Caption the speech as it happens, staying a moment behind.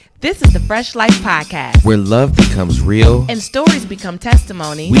This is the Fresh Life Podcast, where love becomes real and stories become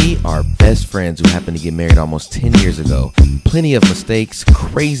testimony. We are best friends who happened to get married almost 10 years ago. Plenty of mistakes,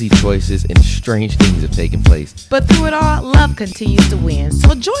 crazy choices, and strange things have taken place. But through it all, love continues to win.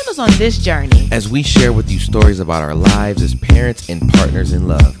 So join us on this journey as we share with you stories about our lives as parents and partners in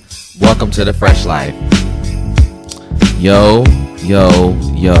love. Welcome to the Fresh Life. Yo,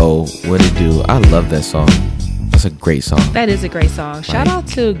 what it do? I love that song. That's a great song. That is a great song. Shout out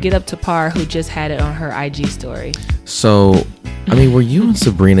to Get Up to Par, who just had it on her IG story. So, I mean, were you and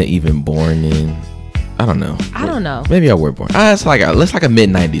Sabrina even born in? I don't know. Maybe I were born. It's like a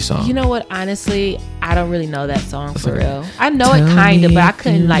mid-90s song. You know what? Honestly, I don't really know that song for real. I know it kind of, but I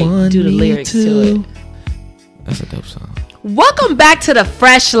couldn't do the lyrics to it. That's a dope song. Welcome back to the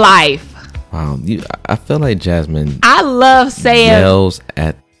Fresh Life. Wow, I feel like Jasmine. I love saying yells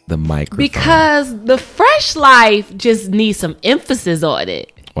at the microphone because the Fresh Life just needs some emphasis on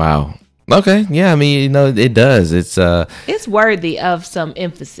it. Wow. Okay. Yeah. I mean, it does. It's worthy of some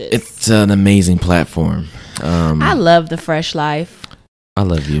emphasis. It's an amazing platform. I love the Fresh Life. I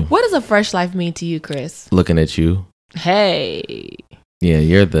love you. What does a Fresh Life mean to you, Chris? Looking at you. Hey. Yeah,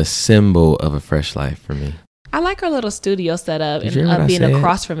 you're the symbol of a fresh life for me. I like our little studio setup and being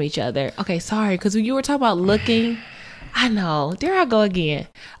across from each other. Okay, sorry, because when you were talking about looking, I know. There I go again.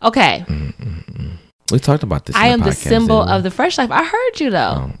 Okay. We talked about this. I am the symbol of the Fresh Life. I heard you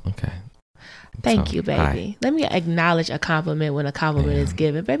though. Oh, okay. Thank you, baby. Hi. Let me acknowledge a compliment when a compliment is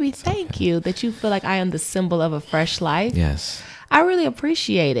given. Baby, thank you that you feel like I am the symbol of a fresh life. Yes. I really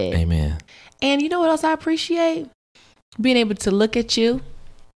appreciate it. Amen. And you know what else I appreciate? Being able to look at you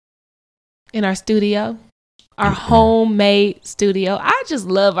in our studio. Our homemade studio. I just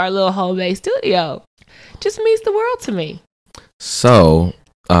love our little homemade studio. Just means the world to me. So,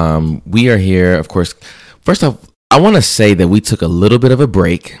 we are here, of course. First off, I want to say that we took a little bit of a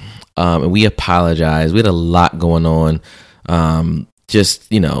break, and we apologize. We had a lot going on.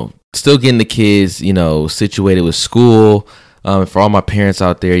 Still getting the kids, situated with school. For all my parents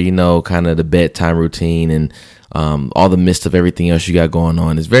out there, kind of the bedtime routine and all the midst of everything else you got going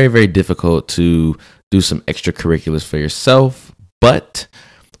on. It's very, very difficult to do some extracurriculars for yourself, but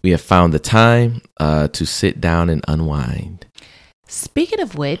we have found the time to sit down and unwind. Speaking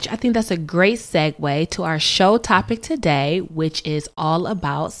of which, I think that's a great segue to our show topic today, which is all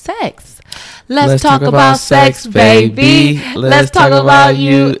about sex. Let's talk about sex, baby. Let's talk about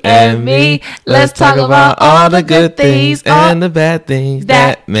you and me. Let's talk about all the good things and the bad things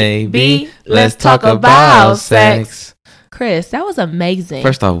that may be. Let's talk about sex. Chris, that was amazing.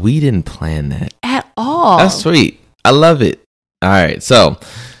 First off, we didn't plan that at all. That's sweet. I love it. All right, so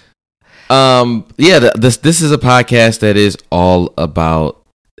this is a podcast that is all about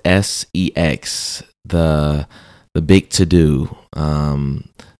sex, the big to do,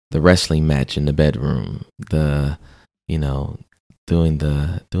 the wrestling match in the bedroom, doing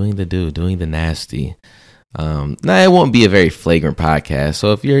the nasty. Now it won't be a very flagrant podcast,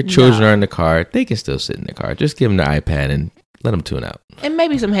 so if your children are in the car, they can still sit in the car. Just give them their iPad and let them tune out, and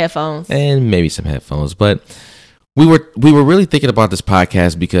maybe some headphones. But we were really thinking about this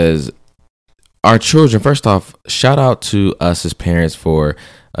podcast because our children. First off, shout out to us as parents for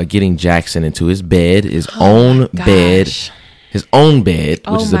getting Jackson into his bed, his own bed, which is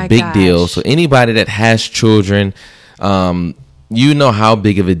a big deal. So anybody that has children, you know how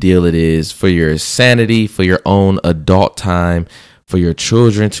big of a deal it is for your sanity, for your own adult time, for your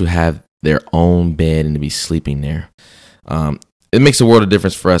children to have their own bed and to be sleeping there. It makes a world of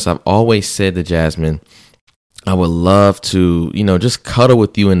difference for us. I've always said to Jasmine, I would love to, just cuddle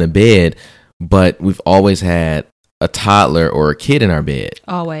with you in the bed, but we've always had a toddler or a kid in our bed.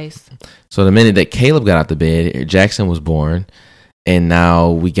 Always. So the minute that Caleb got out the bed, Jackson was born, and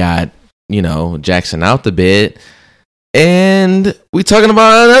now we got, Jackson out the bed. And we talking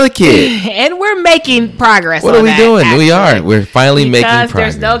about another kid. And we're making progress. What are we doing? Actually. We are. We're finally making progress.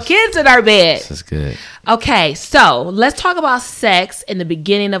 Because there's no kids in our bed. This is good. Okay, so let's talk about sex in the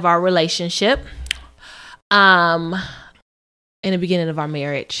beginning of our relationship. In the beginning of our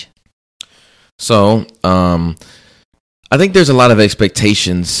marriage. So, I think there's a lot of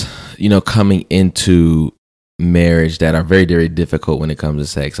expectations, coming into marriage that are very, very difficult when it comes to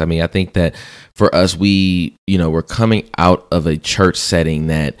sex. I mean, I think that for us, we're coming out of a church setting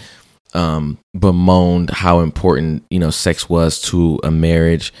that bemoaned how important, sex was to a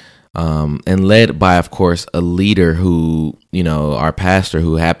marriage, and led by, of course, a leader who, our pastor,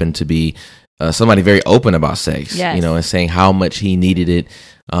 who happened to be somebody very open about sex, yes. And saying how much he needed it.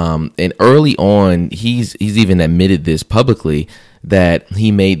 And early on, he's even admitted this publicly, that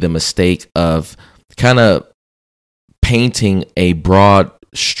he made the mistake of kind of painting a broad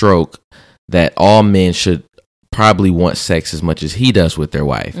stroke that all men should probably want sex as much as he does with their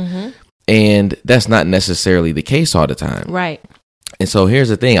wife. And that's not necessarily the case all the time. Right. And so here's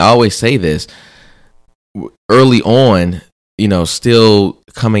the thing. I always say this early on, still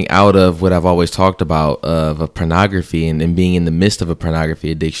coming out of what I've always talked about of a pornography and being in the midst of a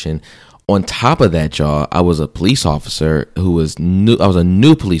pornography addiction. On top of that, y'all, I was a police officer who was new. I was a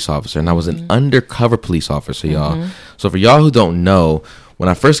new police officer, and I was an undercover police officer, y'all. So for y'all who don't know, when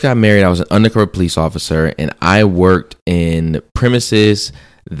I first got married, I was an undercover police officer, and I worked in premises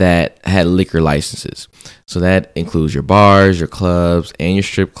that had liquor licenses. So that includes your bars, your clubs, and your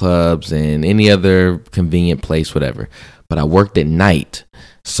strip clubs, and any other convenient place, whatever. But I worked at night.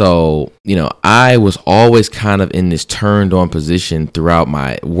 So, I was always kind of in this turned on position throughout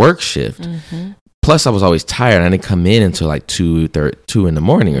my work shift. Plus, I was always tired. I didn't come in until like 2 in the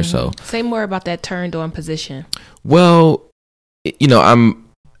morning or so. Say more about that turned on position. Well, I'm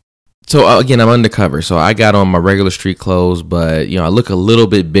undercover. So I got on my regular street clothes, but, I look a little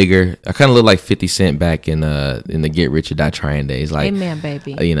bit bigger. I kind of look like 50 Cent back in the Get Rich or Die Trying days. Like, amen,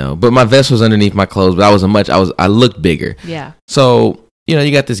 baby. But my vest was underneath my clothes, but I looked bigger. Yeah. So,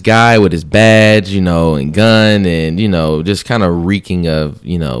 you got this guy with his badge, and gun and, just kind of reeking of,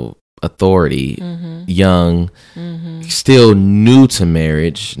 authority, young, still new to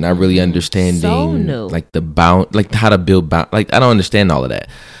marriage, not really understanding so new. Like how to build I don't understand all of that.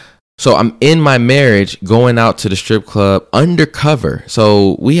 So I'm in my marriage going out to the strip club undercover.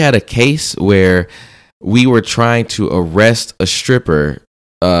 So we had a case where we were trying to arrest a stripper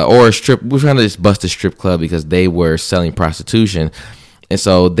we were trying to just bust a strip club because they were selling prostitution. And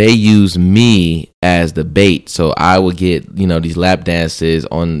so they used me as the bait. So I would get, these lap dances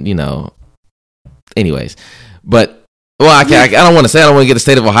on, anyways. But, I don't want to say I don't want to get the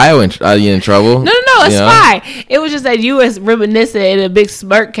state of Ohio in trouble. No, it's fine. It was just that you was reminiscing and a big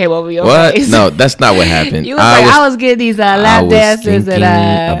smirk came over your face. No, that's not what happened. You was I was getting these lap dances.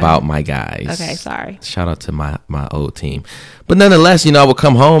 About my guys. Okay, sorry. Shout out to my old team. But nonetheless, I would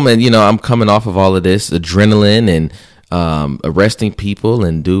come home and, I'm coming off of all of this adrenaline and arresting people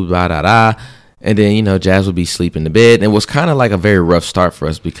and da-da-da. And then, Jazz would be sleeping in the bed. And it was kind of like a very rough start for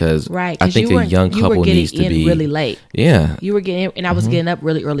us because I think a young couple needs to be really late. Yeah. You were getting in, and I was getting up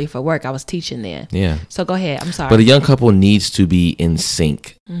really early for work. I was teaching then. Yeah. So go ahead. I'm sorry. But a young couple needs to be in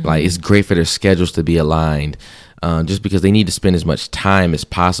sync. Like, it's great for their schedules to be aligned just because they need to spend as much time as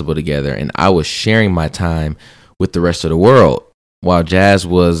possible together. And I was sharing my time with the rest of the world while Jazz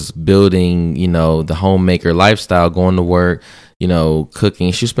was building, the homemaker lifestyle, going to work,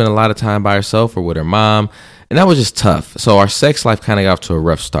 cooking. She spent a lot of time by herself or with her mom, and that was just tough. So our sex life kind of got off to a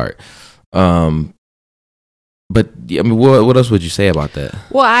rough start. But what else would you say about that?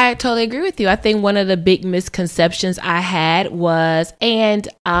 Well, I totally agree with you. I think one of the big misconceptions I had was, and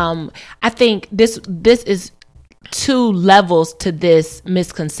I think this is 2 levels to this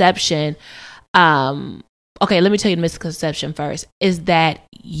misconception. Okay, let me tell you the misconception first, is that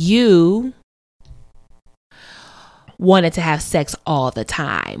you wanted to have sex all the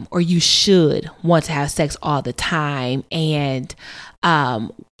time, or you should want to have sex all the time. And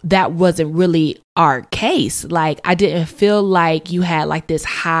that wasn't really our case. Like, I didn't feel like you had like this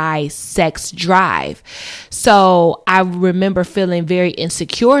high sex drive. So I remember feeling very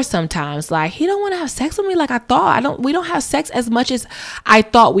insecure sometimes. Like, he don't want to have sex with me like I thought. We don't have sex as much as I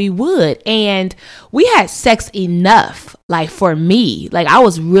thought we would. And we had sex enough, like, for me. Like, I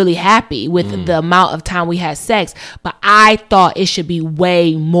was really happy with the amount of time we had sex, but I thought it should be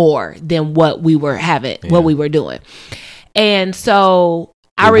way more than what we were having, what we were doing. And so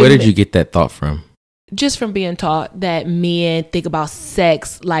where did you get that thought from? Just from being taught that men think about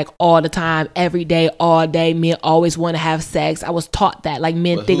sex like all the time, every day, all day. Men always want to have sex. I was taught that, like,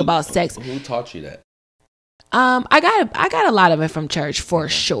 men think about sex. Who taught you that? I got a lot of it from church for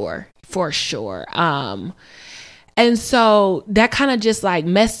sure. And so that kind of just like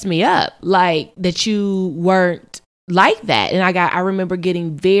messed me up, like that you weren't like that. And I remember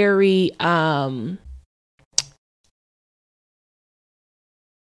getting very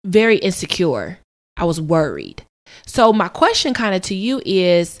insecure. I was worried. So my question kind of to you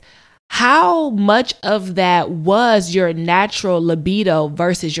is, how much of that was your natural libido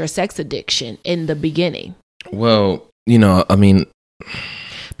versus your sex addiction in the beginning? Well, I mean,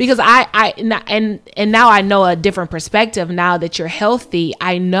 because and now I know a different perspective. Now that you're healthy,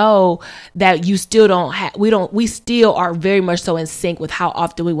 I know that you still we still are very much so in sync with how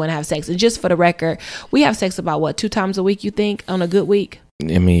often we want to have sex. And just for the record, we have sex about 2 times a week, you think, on a good week?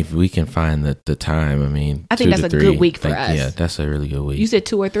 I mean, if we can find the time, I mean, I think that's a good week for us. Yeah, that's a really good week. You said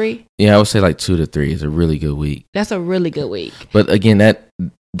 2 or 3? Yeah, I would say like 2 to 3 is a really good week. That's a really good week. But again,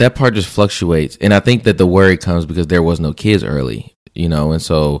 that part just fluctuates. And I think that the worry comes because there was no kids early, and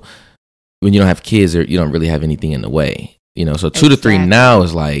so when you don't have kids, you don't really have anything in the way, so 2 to 3 now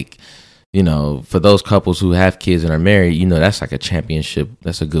is like, for those couples who have kids and are married, that's like a championship.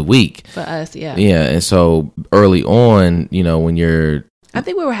 That's a good week. For us, yeah. Yeah, and so early on, when you're... I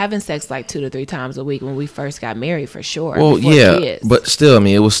think we were having sex like 2 to 3 times a week when we first got married, for sure. Well, yeah, kids. But still, I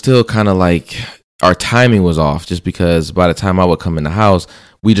mean, it was still kind of like our timing was off just because by the time I would come in the house,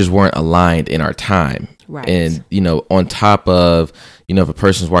 we just weren't aligned in our time. Right. And, on top of, if a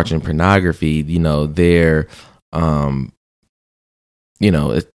person's watching pornography, they're,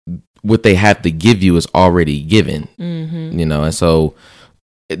 what they have to give you is already given, and so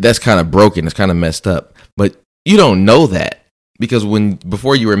that's kind of broken. It's kind of messed up, but you don't know that because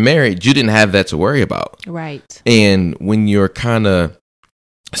before you were married, you didn't have that to worry about. Right. And when you're kind of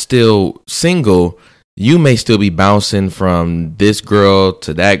still single, you may still be bouncing from this girl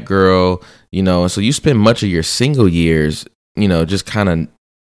to that girl, and so you spend much of your single years, just kind of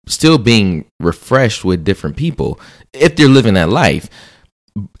still being refreshed with different people if you're living that life.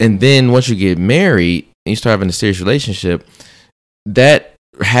 And then once you get married and you start having a serious relationship, that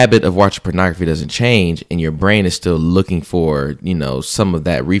habit of watching pornography doesn't change, and your brain is still looking for, some of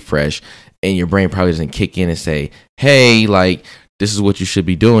that refresh, and your brain probably doesn't kick in and say, hey, like, this is what you should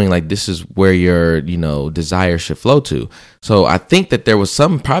be doing. Like, this is where your, desire should flow to. So I think that there was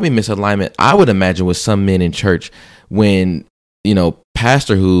some probably misalignment, I would imagine, with some men in church when,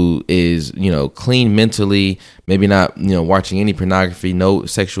 pastor who is, clean mentally, maybe not, watching any pornography, no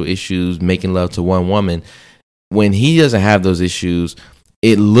sexual issues, making love to one woman. When he doesn't have those issues,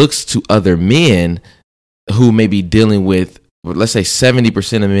 it looks to other men who may be dealing with, let's say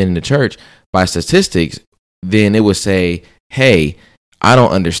 70% of men in the church by statistics, then it would say, hey, I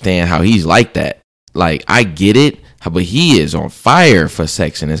don't understand how he's like that. Like, I get it, but he is on fire for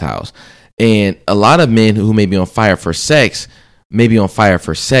sex in his house. And a lot of men who may be on fire for sex,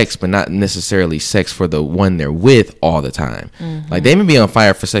 but not necessarily sex for the one they're with all the time. Mm-hmm. Like, they may be on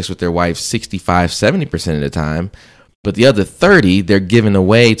fire for sex with their wife 65-70% of the time, but the other 30, they're giving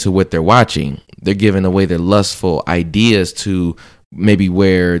away to what they're watching. They're giving away their lustful ideas to maybe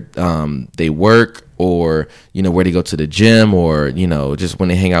where they work, or where they go to the gym, or just when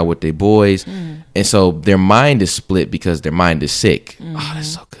they hang out with their boys. And so their mind is split because their mind is sick. Oh, that's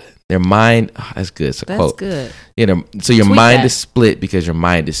so good. Their mind, that's good. It's a quote. That's good. So your mind is split because your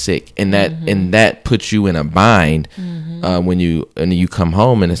mind is sick, and that puts you in a bind when you come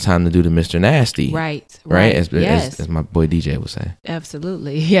home and it's time to do the Mr. Nasty. Right. As my boy DJ would say.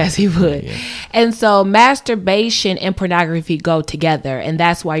 Absolutely. Yes, he would. Yeah. And so masturbation and pornography go together, and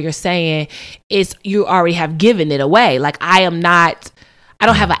that's why you're saying you already have given it away. Like, I don't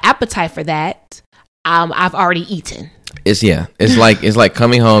have an appetite for that. I've already eaten. It's like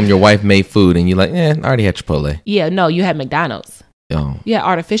coming home, your wife made food, and you're like, I already had Chipotle. Yeah, no, you had McDonald's. Oh. Yeah,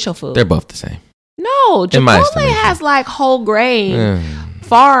 artificial food. They're both the same. No, Chipotle has like whole grain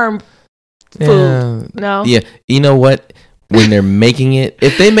farm food. No. Yeah, you know what? When they're making it,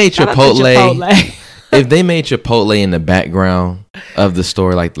 if they made Chipotle, if they made Chipotle in the background of the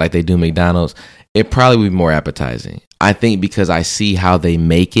store like they do McDonald's, it probably would be more appetizing. I think because I see how they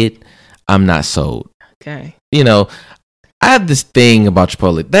make it, I'm not sold. Okay. I have this thing about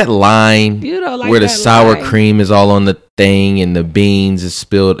Chipotle. That line where the sour cream is all on the thing and the beans is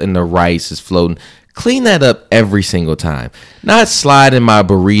spilled and the rice is floating. Clean that up every single time. Not sliding my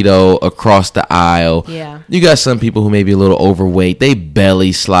burrito across the aisle. Yeah. You got some people who may be a little overweight. They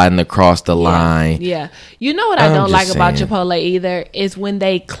belly sliding across the line. Yeah. You know what I don't like about Chipotle either is when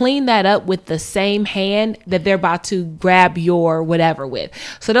they clean that up with the same hand that they're about to grab your whatever with.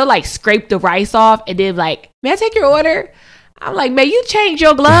 So they'll like scrape the rice off and then like, may I take your order? I'm like, man, you change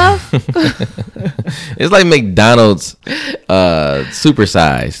your glove. It's like McDonald's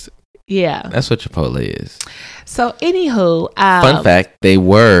supersized. Yeah. That's what Chipotle is. So, anywho. Fun fact, they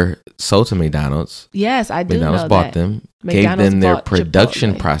were sold to McDonald's. Yes, I do McDonald's know bought that. them, McDonald's gave them their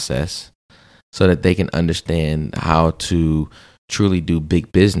production Chipotle. process so that they can understand how to truly do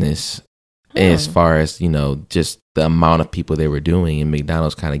big business as far as, just the amount of people they were doing. And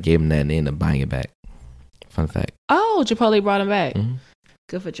McDonald's kind of gave them that and they ended up buying it back. Fun fact. Oh, Chipotle brought them back. Mm-hmm.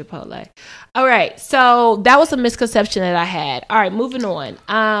 Good for Chipotle. All right. So that was a misconception that I had. All right. Moving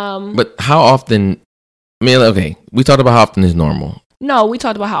on. But how often, okay, we talked about how often is normal. No, we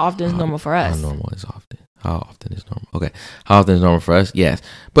talked about how often is normal for us. How normal is often. How often is normal? Okay. How often is normal for us? Yes.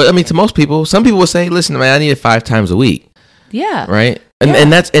 But to most people, some people will say, listen, man, I need it 5 times a week. Yeah. Right?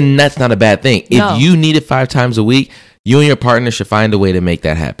 And that's not a bad thing. No. If you need it 5 times a week, you and your partner should find a way to make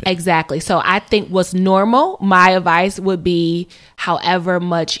that happen. Exactly. So I think what's normal, my advice would be however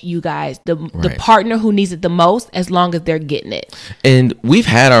much you guys, the partner who needs it the most, as long as they're getting it. And we've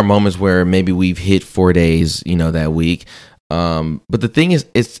had our moments where maybe we've hit 4 days, that week. But the thing is,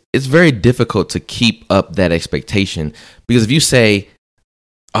 it's very difficult to keep up that expectation, because if you say,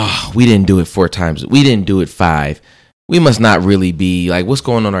 oh, we didn't do it 4 times, we didn't do it 5, we must not really be like, what's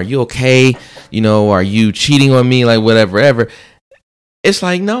going on? Are you okay? Are you cheating on me? Like, whatever. It's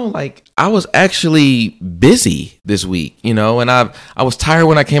like, no, like, I was actually busy this week, and I was tired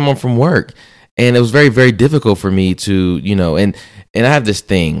when I came home from work, and it was very, very difficult for me to, and I have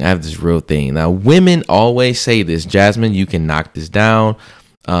this real thing. Now, women always say this, Jasmine, you can knock this down,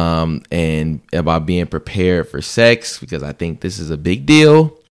 and about being prepared for sex, because I think this is a big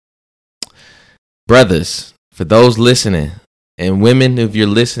deal. Brothers, for those listening, and women, if you're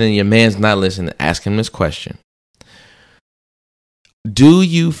listening, your man's not listening, ask him this question. Do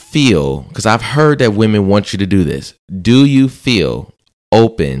you feel, because I've heard that women want you to do this, do you feel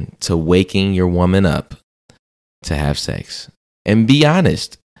open to waking your woman up to have sex? And be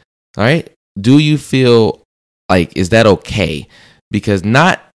honest, all right? Do you feel like, is that okay? Because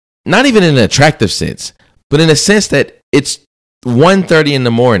not even in an attractive sense, but in a sense that it's 1:30 in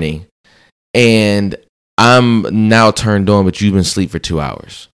the morning and I'm now turned on, but you've been asleep for 2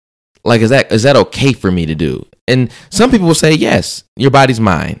 hours. Like, is that okay for me to do? And some people will say, yes, your body's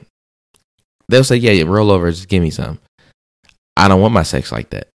mine. They'll say, yeah, roll over, just give me some. I don't want my sex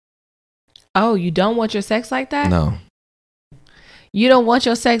like that. Oh, you don't want your sex like that? No. You don't want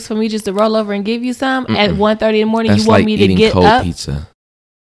your sex for me just to roll over and give you some at 1:30 in the morning? That's you want like me to eating get cold up? Pizza.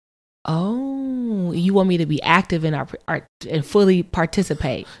 Oh, you want me to be active and fully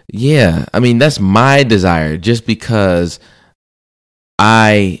participate? Yeah, I mean, that's my desire. Just because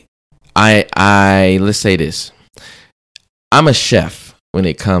I let's say this, I'm a chef when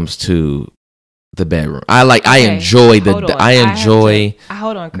it comes to the bedroom. I enjoy the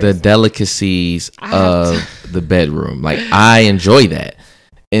delicacies of the bedroom. Like, I enjoy that,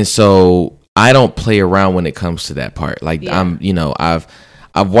 and so I don't play around when it comes to that part. Like, yeah.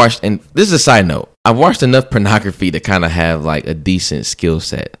 I've watched, and this is a side note, I've watched enough pornography to kind of have like a decent skill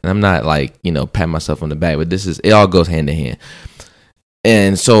set. And I'm not like, patting myself on the back, but it all goes hand in hand.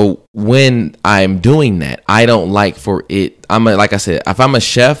 And so when I'm doing that, I don't like for it. Like I said, if I'm a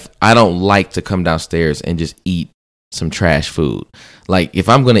chef, I don't like to come downstairs and just eat some trash food. Like, if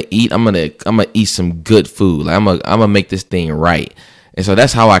I'm gonna eat, I'm gonna eat some good food. Like, I'm gonna make this thing right. And so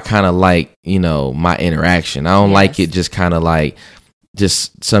that's how I kind of like, my interaction. I don't like it just kind of like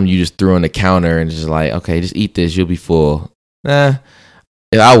just something you just threw on the counter and just like, okay, just eat this, you'll be full.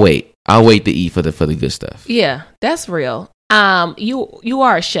 I'll wait to eat for the good stuff. Yeah, that's real. You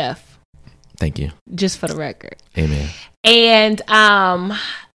are a chef. Thank you. Just for the record. Amen. And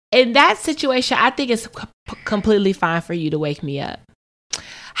in that situation, I think it's completely fine for you to wake me up.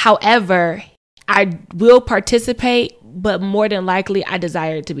 However, I will participate, but more than likely, I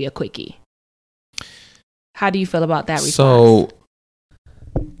desire it to be a quickie. How do you feel about that response? So,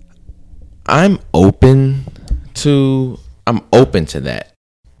 I'm open to that.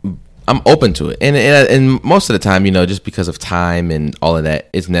 I'm open to it. And most of the time, just because of time and all of that,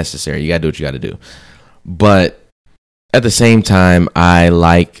 it's necessary. You got to do what you got to do. But at the same time, I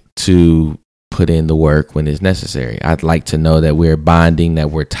like to put in the work when it's necessary. I'd like to know that we're bonding,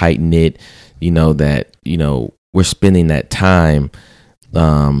 that we're tight knit, that, we're spending that time,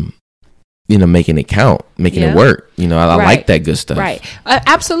 making it count, making it work. I like that good stuff. Right.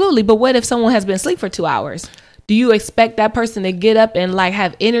 Absolutely. But what if someone has been asleep for 2 hours? Do you expect that person to get up and like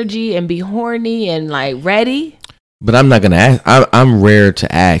have energy and be horny and like ready? But I'm not going to ask. I'm rare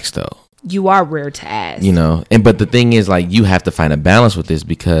to ask though. You are rare to ask. But the thing is, like, you have to find a balance with this,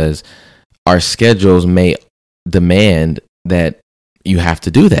 because our schedules may demand that you have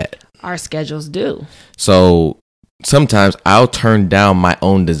to do that. Our schedules do. So sometimes I'll turn down my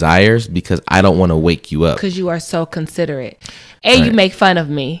own desires because I don't want to wake you up. Because you are so considerate. And right. You make fun of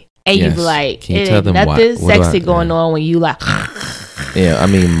me. And you be like, can you tell them nothing sexy going on when you like. Yeah, I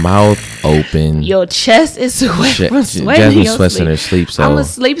mean, mouth open. Your chest is sweat from sweating. Jasmine sweats in her sleep. So I'm a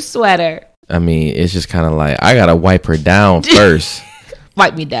sleep sweater. I mean, it's just kind of like, I got to wipe her down first.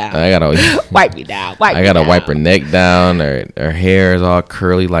 Wipe me down. I gotta wipe me down. I gotta wipe her neck down. Her hair is all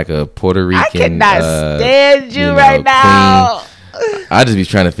curly like a Puerto Rican. I cannot stand you right now. I just be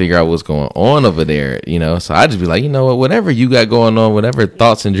trying to figure out what's going on over there, So I just be like, whatever you got going on, whatever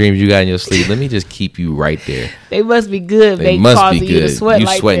thoughts and dreams you got in your sleep, let me just keep you right there. They must be good. They must be good. You to sweat you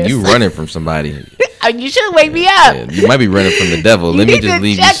like sweating. this. You running from somebody. You should wake me up. Yeah, you might be running from the devil. Let me just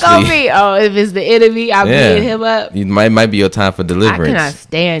leave you sleep. Check on me. Oh, if it's the enemy, I'm beating him up. You might be your time for deliverance. I cannot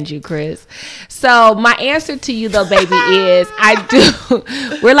stand you, Chris. So my answer to you though, baby, is I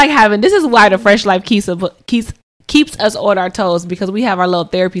do. We're like having. This is why the Fresh Life keeps us on our toes, because we have our little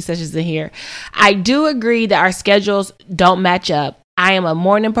therapy sessions in here. I do agree that our schedules don't match up. I am a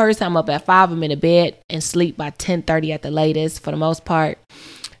morning person. I'm up at 5. I'm in a bed and sleep by 10:30 at the latest for the most part.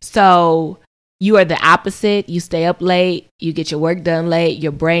 So you are the opposite. You stay up late. You get your work done late.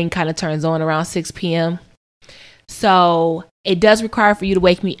 Your brain kind of turns on around 6 p.m. So it does require for you to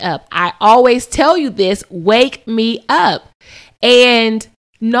wake me up. I always tell you this, wake me up. And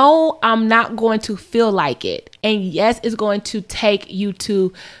no, I'm not going to feel like it. And yes, it's going to take you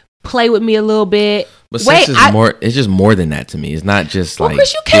to play with me a little bit. But sex is more. It's just more than that to me. It's not just like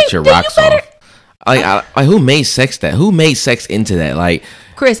Chris, get your rocks off. Like who made sex that? Who made sex into that? Like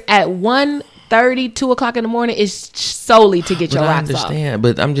Chris, at 1:30, 2 o'clock in the morning is solely to get your rocks off. I understand,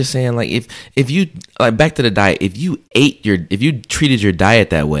 but I'm just saying, like if you like back to the diet, if you treated your diet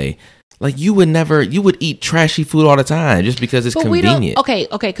that way, like you would eat trashy food all the time just because it's convenient. Okay,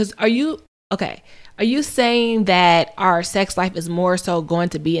 because are you saying that our sex life is more so going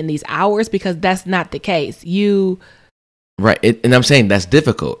to be in these hours? Because that's not the case. Right. And I'm saying that's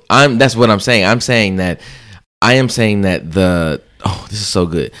difficult. That's what I'm saying. I am saying that this is so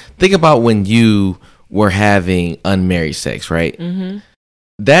good. Think about when you were having unmarried sex, right? Mm-hmm.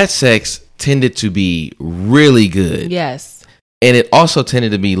 That sex tended to be really good. Yes. And it also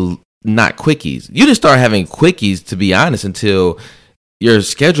tended to be not quickies. You didn't start having quickies, to be honest, until your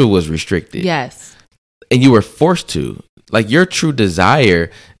schedule was restricted. Yes. And you were forced to. Like, your true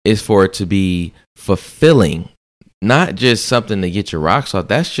desire is for it to be fulfilling, not just something to get your rocks off.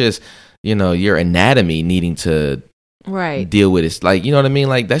 That's just, your anatomy needing to deal with it. Like, you know what I mean?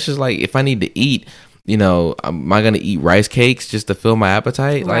 Like, that's just like, if I need to eat, am I going to eat rice cakes just to fill my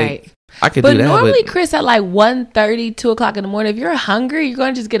appetite? Right. Like, I could do that. But normally, Chris, at like 1:30, 2 o'clock in the morning, if you're hungry, you're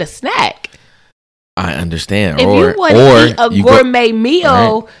going to just get a snack. I understand. If you want to eat a gourmet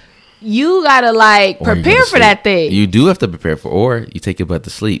meal, you got to prepare for that thing. You do have to prepare or you take your butt to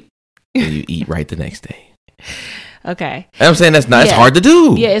sleep and you eat right the next day. Okay. And I'm saying it's hard to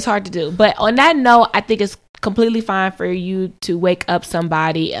do. Yeah, it's hard to do. But on that note, I think it's completely fine for you to wake up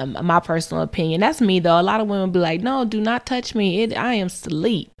somebody. My personal opinion. That's me, though. A lot of women be like, no, do not touch me. I am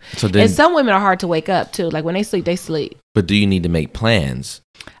asleep. And some women are hard to wake up, too. Like, when they sleep, they sleep. But do you need to make plans?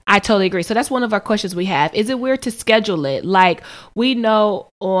 I totally agree. So that's one of our questions we have. Is it weird to schedule it? Like, we know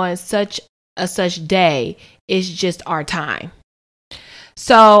on such day, it's just our time.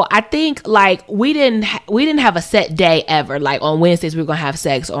 So I think we didn't have a set day ever. Like on Wednesdays we're gonna have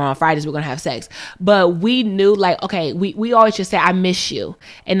sex, or on Fridays we're gonna have sex. But we knew okay, we always just say I miss you,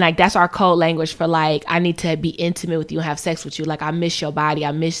 and that's our code language for I need to be intimate with you and have sex with you. Like, I miss your body,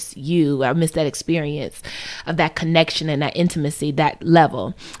 I miss you, I miss that experience of that connection and that intimacy, that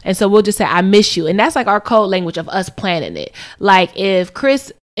level. And so we'll just say I miss you, and that's our code language of us planning it. Like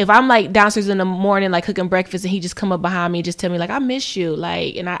if I'm downstairs in the morning, cooking breakfast, and he just come up behind me and just tell me I miss you,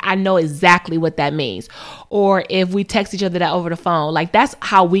 and I know exactly what that means. Or if we text each other that over the phone, that's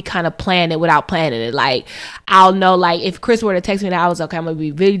how we kind of plan it without planning it. I'll know, if Chris were to text me that, I was okay, I'm going to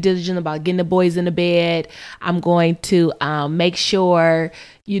be really diligent about getting the boys in the bed. I'm going to make sure,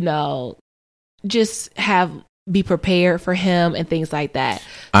 just be prepared for him and things like that.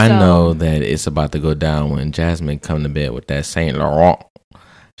 I know that it's about to go down when Jasmine come to bed with that Saint Laurent.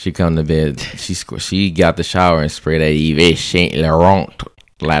 She come to bed. She got the shower and sprayed that Yves Saint Laurent,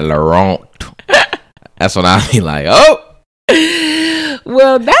 Laurent. That's when I be like, oh.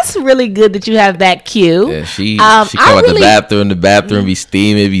 Well, that's really good that you have that cue. Yeah, she come out the bathroom. The bathroom be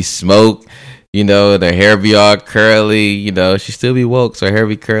steaming, be smoke. The hair be all curly. She still be woke, so her hair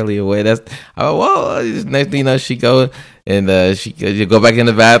be curly away. Next thing she go. And she go back in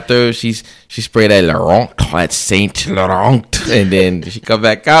the bathroom. She spray that Laurent, that Saint Laurent, and then she come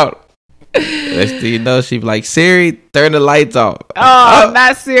back out. Next thing she be like, Siri, turn the lights off. Oh,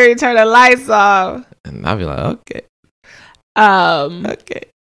 not Siri, turn the lights off. And I'll be like, okay. Okay.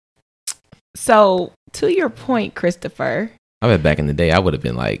 So to your point, Christopher. I bet back in the day I would have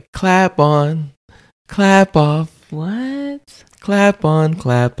been like, clap on, clap off. What? Clap on,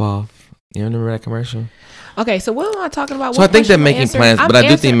 clap off. You remember that commercial? Okay, so what am I talking about? So I think that making plans, but I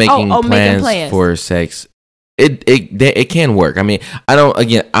do think making plans for sex, it can work. I mean,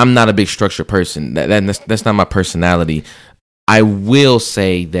 I'm not a big structured person. That's not my personality. I will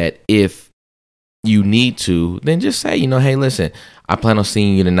say that if you need to, then just say, hey, listen, I plan on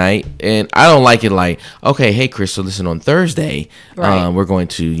seeing you tonight. And I don't like it like, okay, hey, Crystal, listen, on Thursday, we're going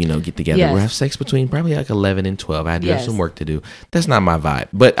to, get together. Yes. We'll have sex between probably like 11 and 12. I do have some work to do. That's not my vibe.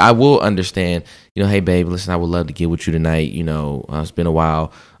 But I will understand, hey, babe, listen, I would love to get with you tonight. It's been a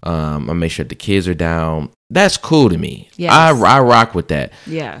while. I'll make sure the kids are down. That's cool to me. Yes. I rock with that.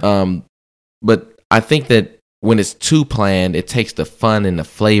 Yeah. But I think that when it's too planned, it takes the fun and the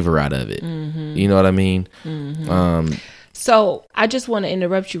flavor out of it. Mm-hmm. You know what I mean? Mm-hmm. So I just want to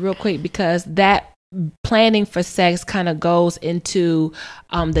interrupt you real quick because that planning for sex kind of goes into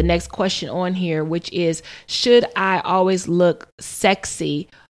the next question on here, which is, should I always look sexy,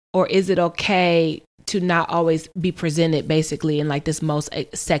 or is it okay to not always be presented basically in like this most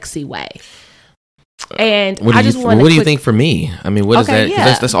sexy way? And what do you think for me? I mean, what is that?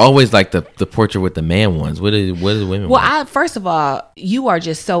 Yeah. That's always like the portrait with the man ones. What do women want? First of all, you are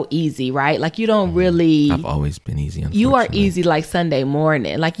just so easy, right? Like you don't really. I've always been easy. You are easy like Sunday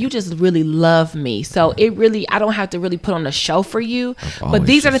morning. Like you just really love me. So I don't have to really put on a show for you. But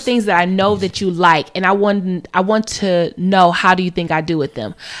these are the things that I know that you like, and I want to know, how do you think I do with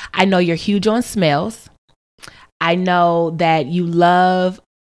them? I know you're huge on smells. I know that you love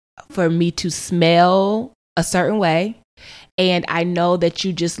for me to smell a certain way, and I know that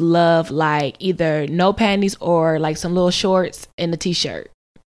you just love like either no panties or like some little shorts and a t-shirt.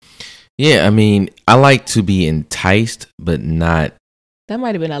 Yeah, I mean, I like to be enticed, but not. That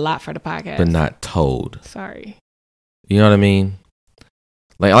might have been a lot for the podcast, but not told. Sorry. You know what I mean?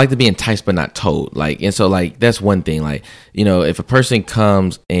 Like I like to be enticed, but not told. Like, and so like that's one thing. Like, if a person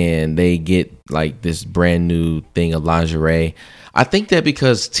comes and they get like this brand new thing of lingerie, I think that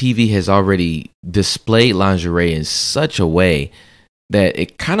because TV has already displayed lingerie in such a way that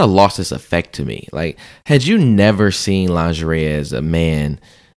it kind of lost its effect to me. Like, had you never seen lingerie as a man,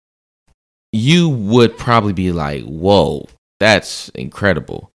 you would probably be like, whoa, that's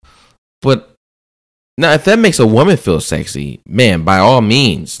incredible. But now, if that makes a woman feel sexy, man, by all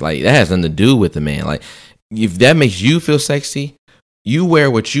means, like that has nothing to do with the man. Like, if that makes you feel sexy, you wear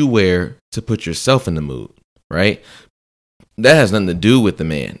what you wear to put yourself in the mood, right? That has nothing to do with the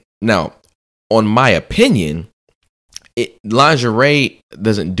man. Now, on my opinion, lingerie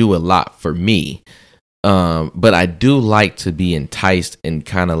doesn't do a lot for me. But I do like to be enticed and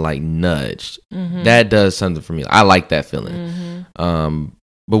kind of like nudged. Mm-hmm. That does something for me. I like that feeling. Mm-hmm.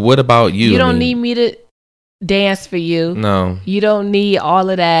 But what about you? You don't need me to dance for you. No. You don't need all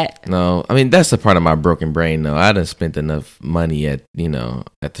of that. No. I mean, that's a part of my broken brain, though. I done spent enough money at the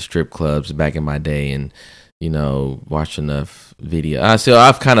strip clubs back in my day and, watched enough video. So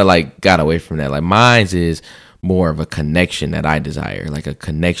I've kind of like got away from that. Like mine's is more of a connection that I desire, like a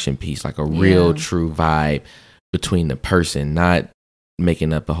connection piece, like a real true vibe between the person, not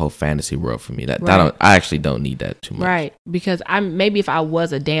making up a whole fantasy world for me. I actually don't need that too much. Right. Because maybe if I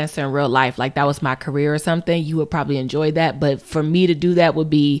was a dancer in real life, like that was my career or something, you would probably enjoy that. But for me to do that would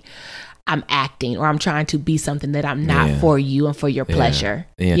be, I'm acting or I'm trying to be something that I'm not for you and for your pleasure.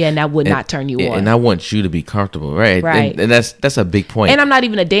 Yeah. And that would not turn you on. And I want you to be comfortable. Right. Right. And that's a big point. And I'm not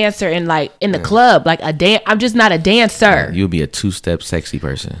even a dancer in the club. Like I'm just not a dancer. You'll be a two-step sexy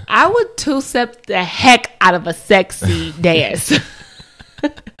person. I would two-step the heck out of a sexy dance.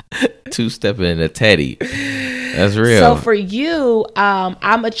 Two-stepping in a teddy. That's real. So for you,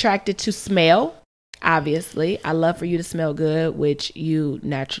 I'm attracted to smell. Obviously, I love for you to smell good, which you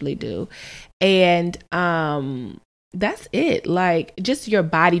naturally do. And that's it. Like just your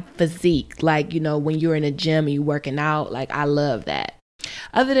body physique. Like, when you're in a gym and you're working out, like I love that.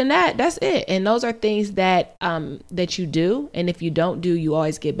 Other than that, that's it. And those are things that that you do. And if you don't do, you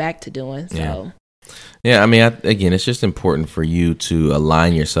always get back to doing. So yeah, I mean, again, it's just important for you to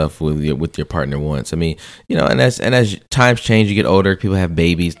align yourself with your partner once. I mean, and as times change, you get older, people have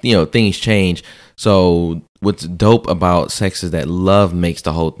babies, things change. So what's dope about sex is that love makes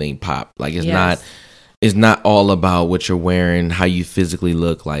the whole thing pop. Like it's not all about what you're wearing, how you physically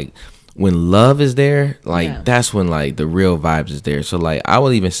look. Like when love is there, like that's when like the real vibes is there. So like I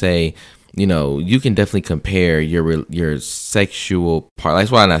would even say, you can definitely compare your sexual part.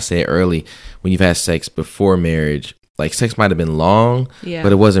 That's why I said early, when you've had sex before marriage, like sex might have been long,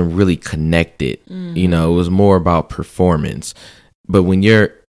 but it wasn't really connected. Mm-hmm. It was more about performance. But when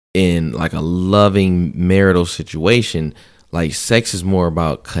you're in like a loving marital situation, like sex is more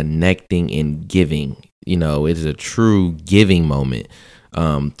about connecting and giving. It is a true giving moment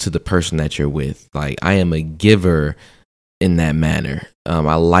to the person that you're with. Like I am a giver in that manner.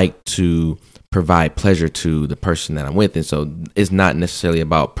 I like to provide pleasure to the person that I'm with. And so it's not necessarily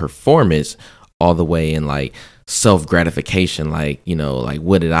about performance all the way and like self-gratification, like, you know, like,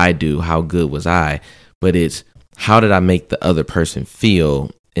 what did I do? How good was I? But it's, how did I make the other person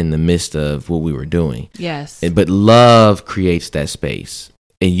feel in the midst of what we were doing? Yes. But love creates that space.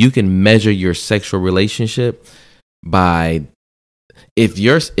 And you can measure your sexual relationship by, if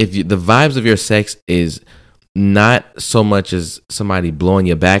the vibes of your sex is not so much as somebody blowing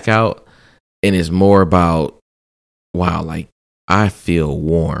your back out, and it's more about, wow, like, I feel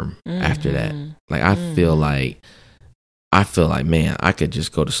warm after that. Like, I feel like, man, I could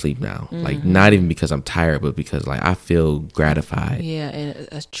just go to sleep now. Like, not even because I'm tired, but because, like, I feel gratified. Yeah, and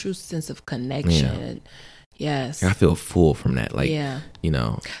a true sense of connection. Yes. I feel full from that. Like, you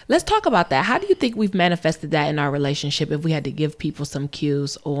know. Let's talk about that. How do you think we've manifested that in our relationship, if we had to give people some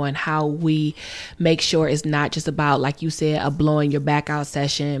cues on how we make sure it's not just about, like you said, a blowing your back out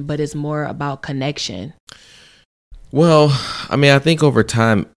session, but it's more about connection? Well, I mean, I think over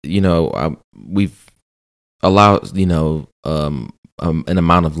time, you know, we've allowed, you know, an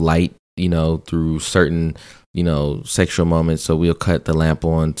amount of light, you know, through certain, you know, sexual moments. So we'll cut the lamp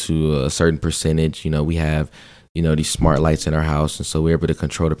on to a certain percentage. You know, we have, you know, these smart lights in our house, and so we're able to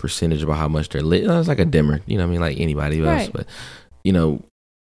control the percentage about how much they're lit. You know, it's like a dimmer, you know what I mean, like anybody else. But, you know,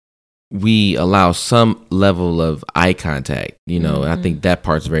 we allow some level of eye contact, you know, and I think that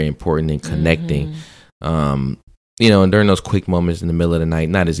part's very important in connecting. You know, and during those quick moments in the middle of the night,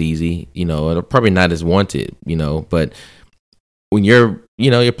 not as easy, you know, and probably not as wanted, you know, but when you're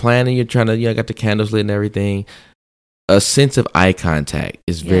planning, you're trying to, you know, got the candles lit and everything, a sense of eye contact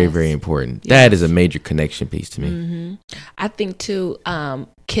is very, very important. That is a major connection piece to me. I think too,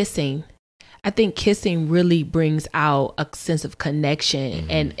 kissing. I think kissing really brings out a sense of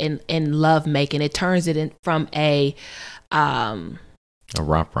connection and love making. It turns it from a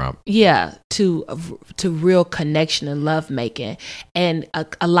romp. Yeah, to real connection and love making. And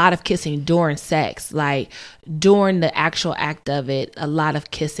a lot of kissing during sex, like during the actual act of it, a lot of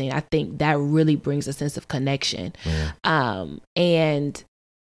kissing. I think that really brings a sense of connection. And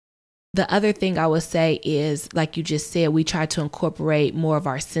the other thing I would say is, like you just said, we try to incorporate more of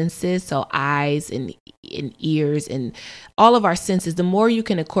our senses. So eyes and ears and all of our senses. The more you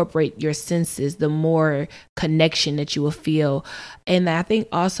can incorporate your senses, the more connection that you will feel. And I think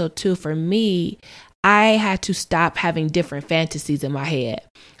also too, for me, I had to stop having different fantasies in my head.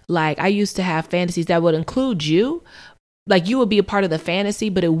 Like, I used to have fantasies that would include you. Like, you would be a part of the fantasy,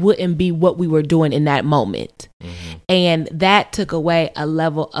 but it wouldn't be what we were doing in that moment. And that took away a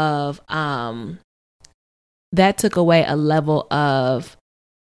level of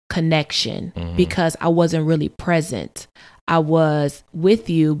connection because I wasn't really present. I was with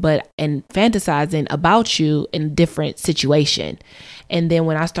you, and fantasizing about you in a different situation. And then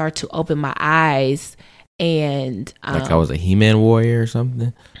when I start to open my eyes and like I was a He-Man warrior or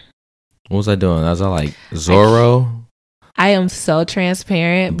something. What was I doing? Was I like Zorro? I am so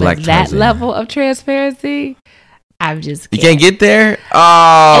transparent, Black but that Tarzan. Level of transparency, I'm just You can't get there?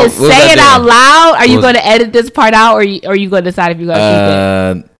 Oh, and say it out loud. Are you going to edit this part out, or are you going to decide if you're going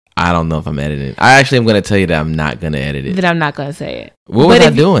to keep it? I don't know if I'm editing. I actually am going to tell you that I'm not going to edit it. Then I'm not going to say it. What was I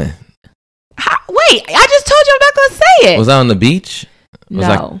doing? Wait, I just told you I'm not going to say it. Was I on the beach?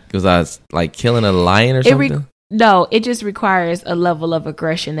 No. Was I like killing a lion or something? No, it just requires a level of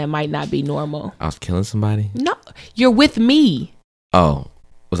aggression that might not be normal. I was killing somebody? No, you're with me. Oh,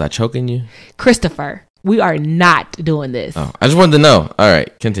 was I choking you? Christopher, we are not doing this. Oh, I just wanted to know. All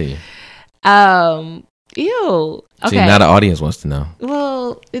right, continue. Ew. Okay. See, now the audience wants to know.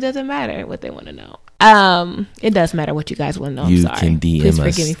 Well, it doesn't matter what they want to know. It does matter what you guys want to know. You I'm sorry. can DM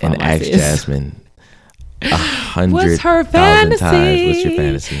us and ask Jasmine 100,000 What's her fantasy? times. What's your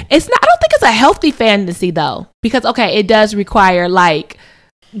fantasy? It's not. I don't think it's a healthy fantasy though, because it does require like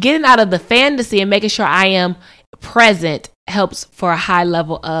getting out of the fantasy and making sure I am present helps for a high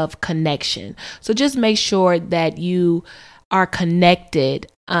level of connection. So just make sure that you are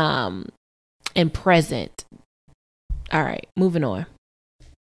connected and present. All right, moving on.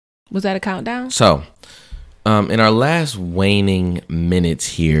 Was that a countdown? So, in our last waning minutes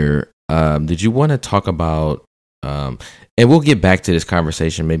here, did you want to talk about, and we'll get back to this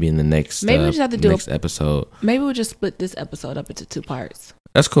conversation maybe in the next, maybe we just have to do next episode. Maybe we'll just split this episode up into 2 parts.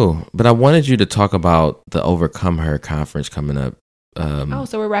 That's cool. But I wanted you to talk about the Overcome Her conference coming up.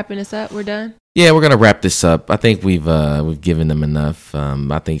 So we're wrapping this up? We're done? Yeah, we're gonna wrap this up. I think we've given them enough.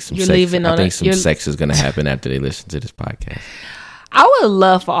 I think some sex is gonna happen after they listen to this podcast. I would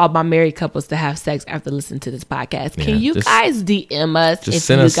love for all my married couples to have sex after listening to this podcast. Can you guys DM us if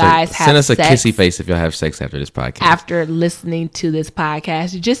you guys have sex? Send us a kissy face if y'all have sex after this podcast. After listening to this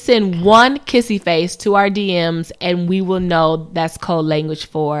podcast, just send one kissy face to our DMs, and we will know that's code language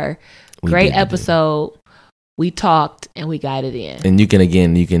for great episode. We talked and we got it in. And you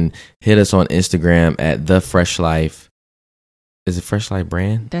can hit us on Instagram at The Fresh Life. Is it Fresh Life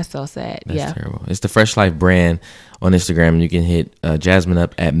Brand? That's so sad. That's terrible. It's the Fresh Life Brand on Instagram. And you can hit Jasmine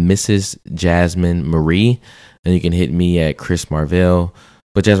up at Mrs. Jasmine Marie. And you can hit me at Chris Marvell.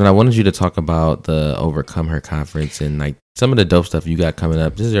 But Jasmine, I wanted you to talk about the Overcome Her conference and like some of the dope stuff you got coming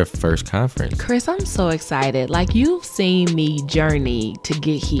up. This is your first conference. Chris, I'm so excited. Like, you've seen me journey to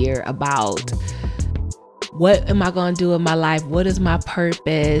get here about what am I going to do in my life? What is my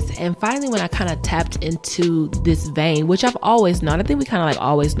purpose? And finally, when I kind of tapped into this vein, which I've always known, I think we kind of like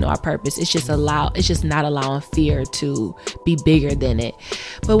always know our purpose. It's just not allowing fear to be bigger than it.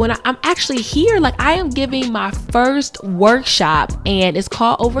 But when I'm actually here, like I am giving my first workshop, and it's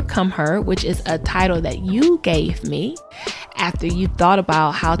called Overcome Her, which is a title that you gave me after you thought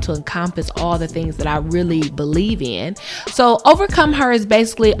about how to encompass all the things that I really believe in. So Overcome Her is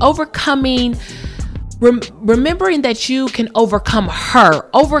basically overcoming remembering that you can overcome her,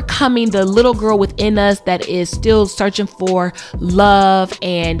 overcoming the little girl within us that is still searching for love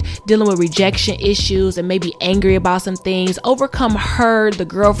and dealing with rejection issues and maybe angry about some things. Overcome her, the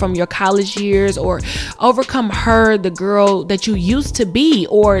girl from your college years, or overcome her, the girl that you used to be,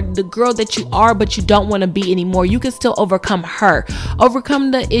 or the girl that you are but you don't want to be anymore. You can still overcome her. Overcome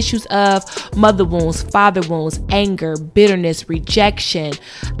the issues of mother wounds, father wounds, anger, bitterness, rejection,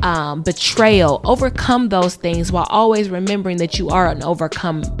 betrayal. Overcome those things while always remembering that you are an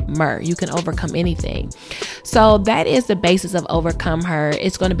overcomer. You can overcome anything. So that is the basis of Overcome Her.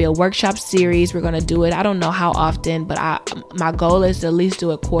 It's going to be a workshop series. We're going to do it. I don't know how often, but my goal is to at least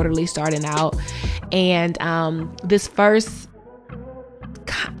do it quarterly starting out. And this first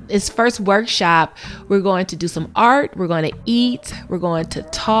workshop, we're going to do some art, we're going to eat, we're going to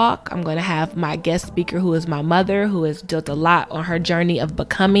talk. I'm going to have my guest speaker, who is my mother, who has built a lot on her journey of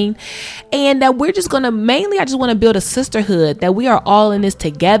becoming. And that we're just going to I just want to build a sisterhood, that we are all in this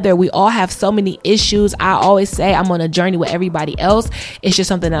together. We all have so many issues. I always say I'm on a journey with everybody else. It's just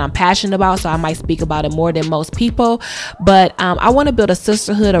something that I'm passionate about, so I might speak about it more than most people. But I want to build a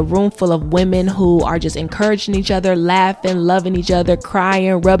sisterhood, a room full of women who are just encouraging each other, laughing, loving each other,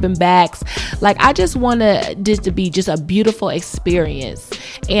 crying, rubbing backs. Like, I just want this to be just a beautiful experience.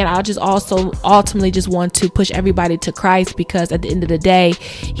 And I just also ultimately just want to push everybody to Christ, because at the end of the day,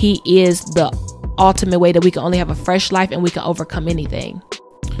 He is the ultimate way that we can only have a fresh life and we can overcome anything.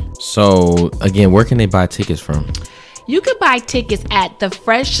 So again, where can they buy tickets from? You can buy tickets at the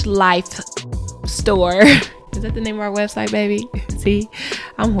Fresh Life Store. Is that the name of our website, baby? See,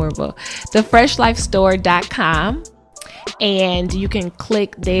 I'm horrible. thefreshlifestore.com. And you can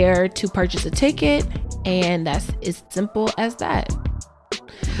click there to purchase a ticket. And that's as simple as that.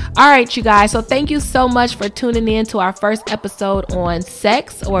 All right, you guys. So thank you so much for tuning in to our first episode on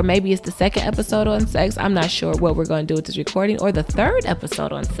sex, or maybe it's the second episode on sex. I'm not sure what we're going to do with this recording, or the third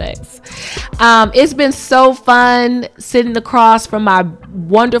episode on sex. It's been so fun sitting across from my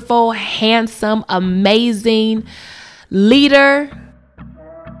wonderful, handsome, amazing leader,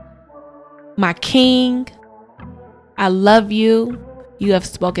 my king. I love you. You have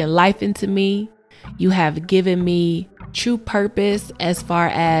spoken life into me. You have given me true purpose as far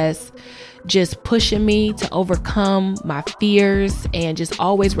as just pushing me to overcome my fears and just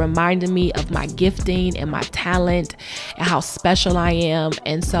always reminding me of my gifting and my talent and how special I am.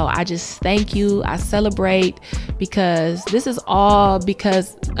 And so I just thank you. I celebrate, because this is all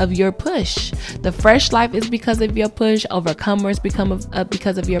because of your push. The Fresh Life is because of your push. Overcomers become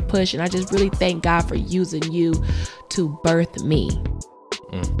because of your push. And I just really thank God for using you to birth me.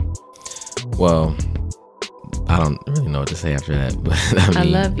 Well, I don't really know what to say after that, but I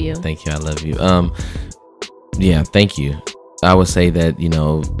love you. Thank you. I love you. Yeah, thank you. I would say that,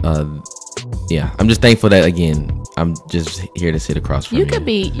 I'm just thankful that, again, I'm just here to sit across from you. You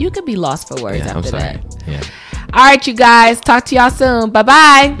could be lost for words after I'm sorry. that. Yeah. All right, you guys. Talk to y'all soon.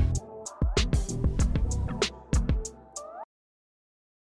 Bye-bye.